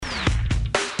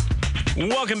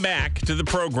Welcome back to the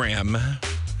program.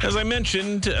 As I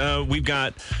mentioned, we've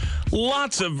got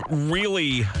lots of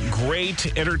really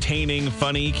great, entertaining,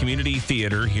 funny community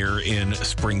theater here in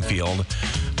Springfield.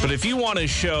 But if you want a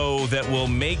show that will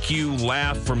make you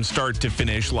laugh from start to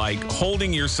finish, like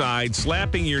holding your side,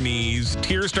 slapping your knees,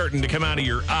 tears starting to come out of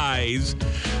your eyes,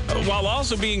 while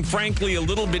also being, frankly, a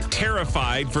little bit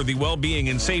terrified for the well-being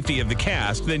and safety of the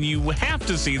cast, then you have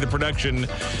to see the production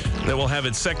that will have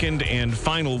its second and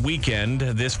final weekend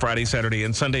this Friday, Saturday,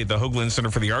 and Sunday at the Hoagland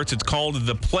Center for the Arts. It's called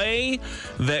The Play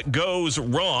That Goes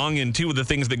Wrong, and two of the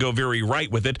things that go very right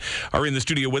with it are in the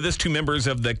studio with us. Two members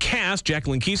of the cast,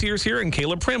 Jacqueline Keesier's here and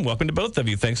Kayla Prim. Welcome to both of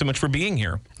you. Thanks so much for being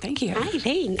here. Thank you. Hi,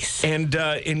 thanks. And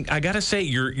I got to say,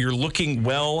 you're looking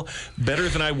well, better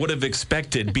than I would have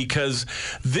expected, because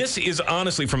this is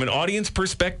honestly, from an audience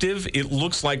perspective, it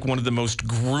looks like one of the most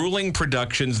grueling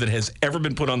productions that has ever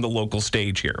been put on the local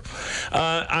stage here.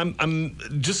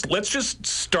 Let's just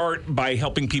start by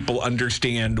helping people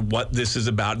understand what this is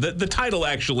about. The title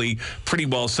actually pretty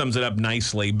well sums it up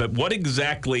nicely, but what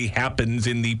exactly happens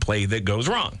in the play that goes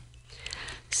wrong?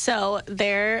 So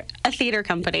they're a theater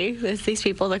company. There's these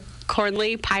people, the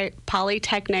Cornley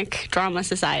Polytechnic Drama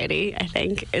Society, I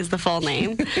think is the full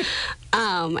name.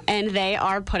 And they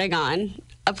are putting on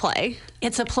a play.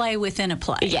 It's a play within a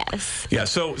play. Yes. Yeah,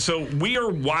 so we are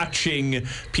watching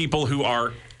people who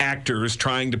are actors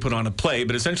trying to put on a play,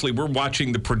 but essentially we're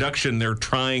watching the production they're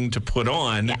trying to put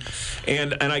on. Yes.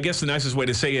 And I guess the nicest way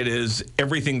to say it is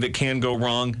everything that can go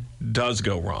wrong does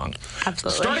go wrong.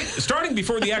 Absolutely. Starting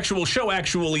before the actual show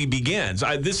actually begins.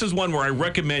 This is one where I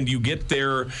recommend you get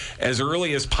there as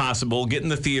early as possible, get in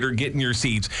the theater, get in your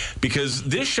seats, because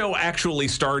this show actually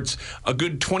starts a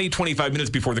good 20, 25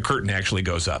 minutes before the curtain actually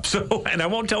goes up. So, and I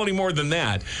won't tell any more than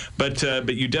that, but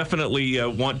you definitely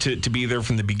want to be there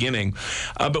from the beginning.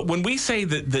 But when we say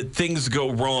that things go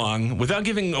wrong, without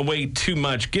giving away too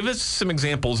much, give us some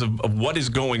examples of what is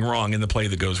going wrong in the play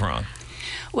that goes wrong.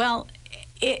 Well,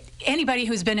 anybody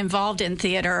who's been involved in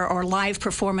theater or live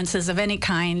performances of any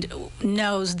kind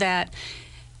knows that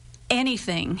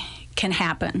anything can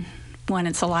happen when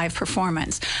it's a live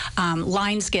performance.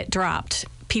 Lines get dropped.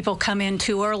 People come in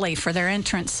too early for their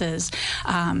entrances.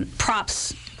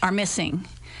 Props are missing.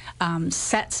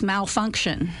 Sets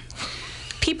malfunction.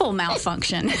 People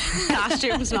malfunction.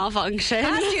 Costumes malfunction.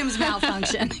 Costumes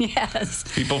malfunction, yes.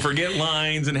 People forget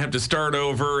lines and have to start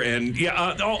over, and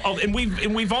and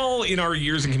we've all in our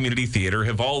years in community theater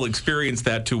have all experienced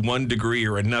that to one degree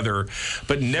or another,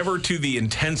 but never to the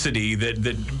intensity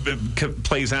that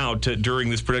plays out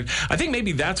during this production. I think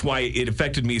maybe that's why it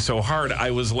affected me so hard. I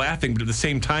was laughing, but at the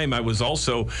same time, I was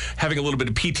also having a little bit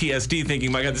of PTSD,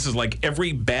 thinking, my God, this is like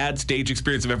every bad stage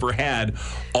experience I've ever had,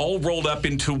 all rolled up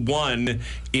into one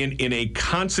in a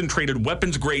concentrated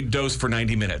weapons-grade dose for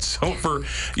 90 minutes. So for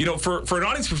an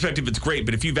audience perspective, it's great,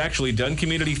 but if you've actually done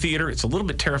community theater, it's a little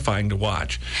bit terrifying to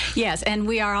watch. Yes, and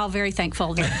we are all very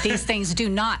thankful that these things do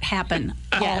not happen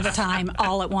all the time,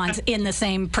 all at once, in the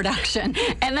same production.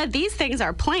 And that these things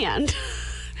are planned.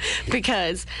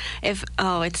 Because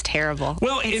it's terrible.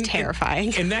 Well, it's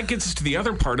terrifying. And that gets us to the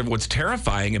other part of what's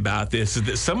terrifying about this is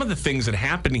that some of the things that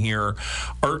happen here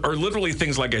are literally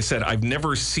things, like I said, I've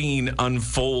never seen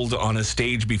unfold on a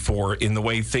stage before in the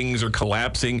way things are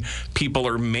collapsing. People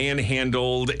are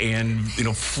manhandled and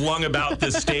flung about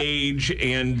the stage.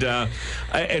 And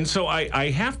so I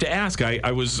have to ask,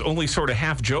 I was only sort of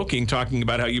half joking, talking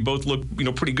about how you both look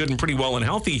pretty good and pretty well and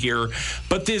healthy here.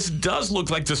 But this does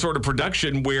look like the sort of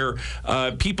production where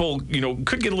people,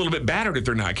 could get a little bit battered if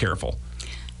they're not careful.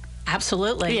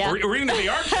 Absolutely. Yeah. Or even if they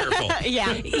are careful.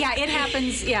 Yeah, it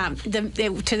happens. Yeah,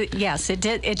 yes,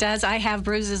 it does. I have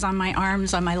bruises on my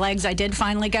arms, on my legs. I did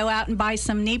finally go out and buy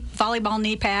some volleyball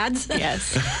knee pads.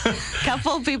 Yes.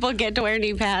 Couple people get to wear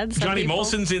knee pads. Johnny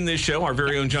Molson's in this show, our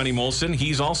very own Johnny Molson.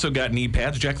 He's also got knee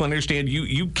pads. Jacqueline, I understand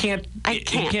you can't do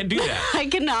that. I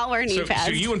cannot wear knee pads.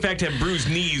 So you, in fact, have bruised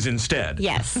knees instead.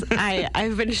 Yes.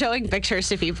 I've been showing pictures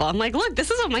to people. I'm like, look, this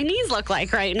is what my knees look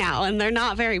like right now, and they're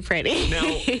not very pretty. Now,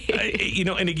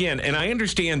 and again, and I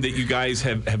understand that you guys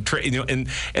have and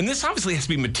this obviously has to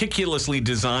be meticulously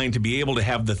designed to be able to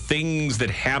have the things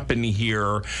that happen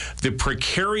here, the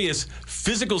precarious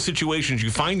physical situations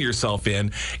you find yourself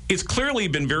in. It's clearly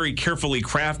been very carefully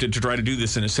crafted to try to do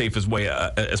this in as safe as way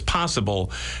as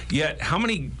possible. Yet, how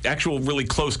many actual really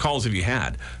close calls have you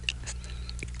had?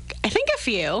 I think a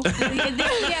few.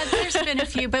 Yeah, there's been a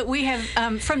few, but we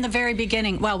have from the very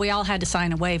beginning. Well, we all had to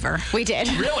sign a waiver. We did.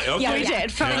 Really? Okay. Yeah, we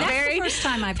did. From And the that's very the first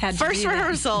time I've had to first do that.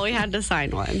 rehearsal, we had to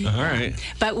sign one. All right.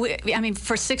 But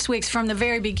for 6 weeks from the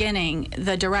very beginning,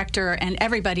 the director and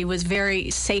everybody was very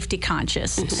safety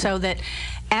conscious, so that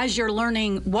as you're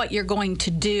learning what you're going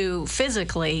to do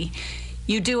physically,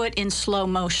 you do it in slow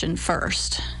motion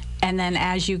first, and then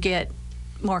as you get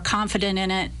more confident in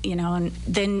it, and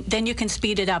then you can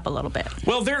speed it up a little bit.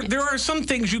 Well, there are some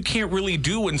things you can't really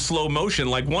do in slow motion.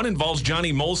 Like one involves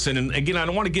Johnny Molson, and again, I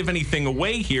don't want to give anything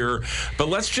away here, but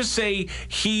let's just say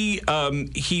he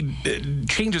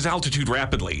changes altitude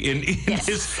rapidly in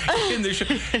the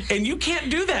show, and you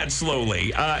can't do that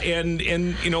slowly. And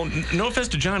no offense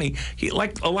to Johnny, he,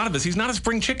 like a lot of us, he's not a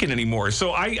spring chicken anymore.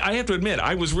 So I have to admit,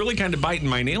 I was really kind of biting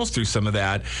my nails through some of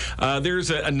that.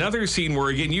 There's another scene where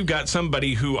again you've got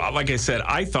somebody who, like I said,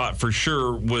 I thought for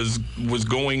sure was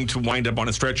going to wind up on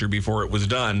a stretcher before it was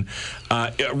done.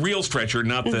 A real stretcher,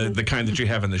 not the kind that you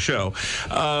have in the show.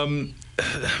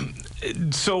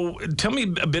 So tell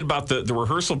me a bit about the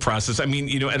rehearsal process. I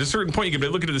mean, at a certain point, you can be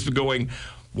looking at this and going,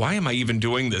 why am I even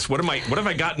doing this? What have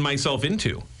I gotten myself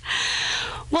into?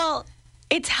 Well,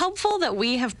 it's helpful that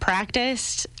we have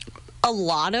practiced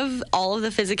all of the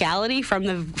physicality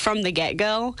from the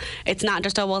get-go. It's not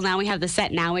just, now we have the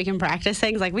set, now we can practice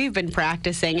things. Like, we've been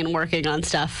practicing and working on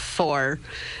stuff for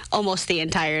almost the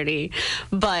entirety.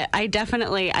 But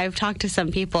I've talked to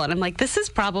some people, and I'm like, this is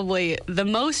probably the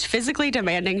most physically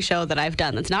demanding show that I've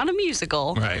done. That's not a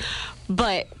musical, right,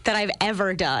 but that I've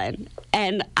ever done.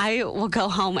 And I will go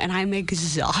home and I'm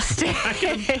exhausted.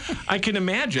 I can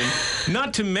imagine,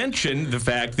 not to mention the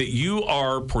fact that you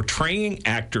are portraying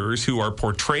actors who are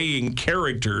portraying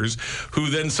characters who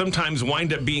then sometimes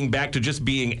wind up being back to just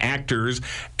being actors,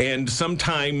 and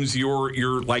sometimes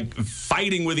you're like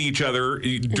fighting with each other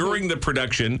during the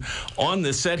production on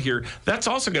the set here. That's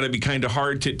also going to be kind of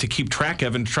hard to keep track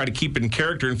of and try to keep in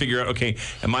character and figure out, okay,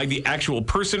 am I the actual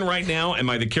person right now? Am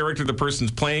I the character the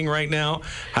person's playing right now?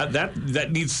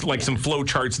 That needs like some flow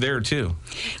charts there too.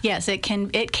 Yes, it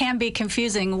can be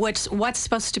confusing what's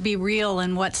supposed to be real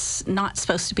and what's not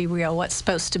supposed to be real, what's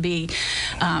supposed to be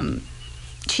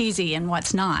cheesy and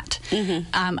what's not.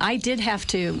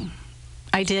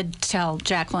 I did tell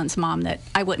Jacqueline's mom that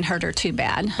I wouldn't hurt her too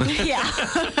bad. Yeah.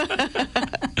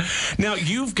 Now,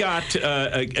 you've got,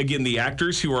 again, the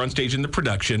actors who are on stage in the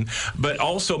production, but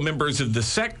also members of the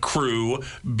set crew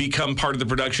become part of the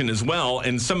production as well,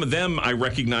 and some of them I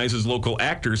recognize as local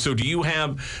actors. So do you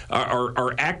have,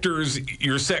 are actors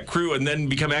your set crew and then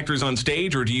become actors on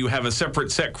stage, or do you have a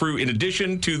separate set crew in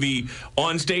addition to the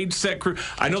on-stage set crew?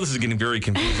 I know this is getting very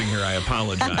confusing here. I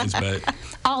apologize, but...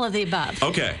 All of the above.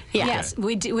 Okay. Yeah. Yes,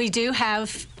 we do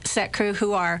have set crew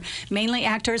who are mainly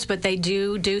actors, but they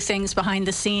do things behind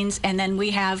the scenes, and then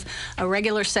we have a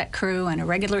regular set crew and a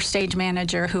regular stage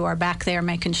manager who are back there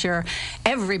making sure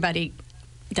everybody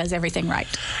does everything right.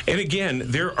 And again,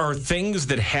 there are things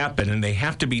that happen, and they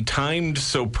have to be timed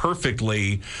so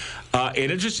perfectly.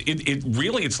 And it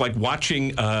really, it's like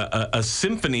watching a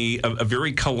symphony, a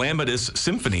very calamitous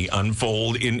symphony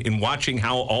unfold in watching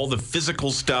how all the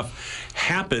physical stuff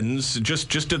happens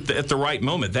just at the right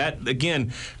moment. That,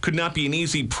 again, could not be an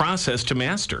easy process to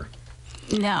master.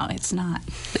 No, it's not.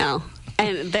 No.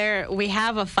 And we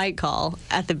have a fight call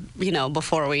at the,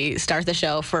 before we start the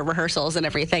show for rehearsals and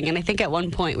everything. And I think at one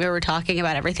point we were talking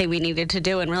about everything we needed to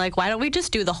do, and we're like, why don't we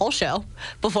just do the whole show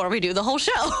before we do the whole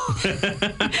show?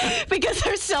 Because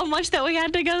there's so much that we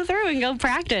had to go through and go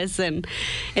practice, and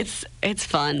it's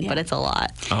fun, but it's a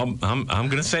lot. I'm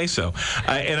going to say so.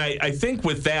 And I think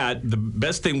with that, the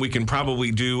best thing we can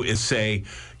probably do is say,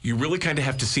 you really kind of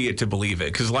have to see it to believe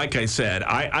it. Because like I said,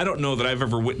 I don't know that I've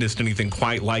ever witnessed anything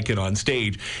quite like it on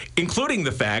stage, including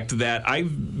the fact that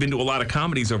I've been to a lot of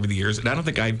comedies over the years, and I don't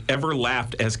think I've ever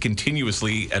laughed as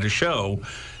continuously at a show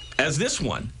as this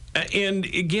one. And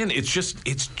again, it's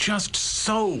just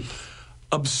so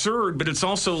absurd, but it's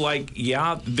also like,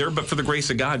 yeah, there but for the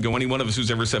grace of God go any one of us who's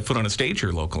ever set foot on a stage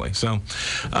here locally. So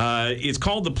it's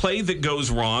called The Play That Goes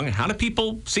Wrong. How do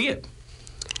people see it?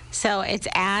 So it's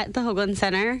at the Hoagland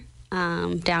Center,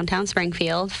 downtown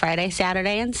Springfield, Friday,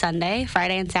 Saturday, and Sunday.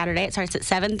 Friday and Saturday it starts at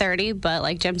 7:30, but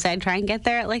like Jim said, try and get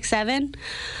there at like 7.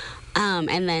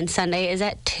 And then Sunday is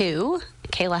at 2.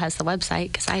 Kayla has the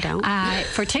website because I don't.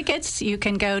 For tickets, you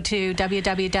can go to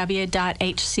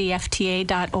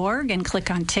www.hcfta.org and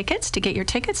click on tickets to get your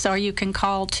tickets, or you can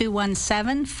call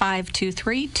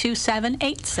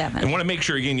 217-523-2787. I want to make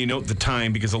sure, again, you note the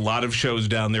time, because a lot of shows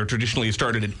down there traditionally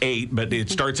started at 8, but it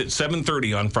starts at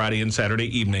 7:30 on Friday and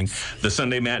Saturday evening. The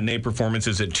Sunday matinee performance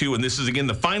is at 2, and this is, again,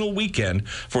 the final weekend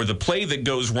for The Play That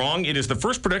Goes Wrong. It is the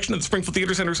first production of the Springfield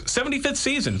Theater Center's 75th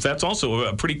season. That's also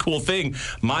a pretty cool thing,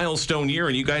 milestone year,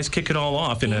 and you guys kick it all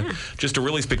off in just a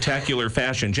really spectacular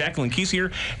fashion. Jacqueline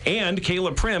Kiesier and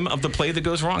Kayla Prim of The Play That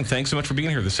Goes Wrong, thanks so much for being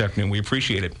here this afternoon. We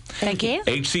appreciate it. Thank you.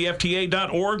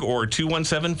 HCFTA.org or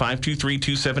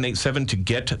 217-523-2787 to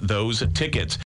get those tickets.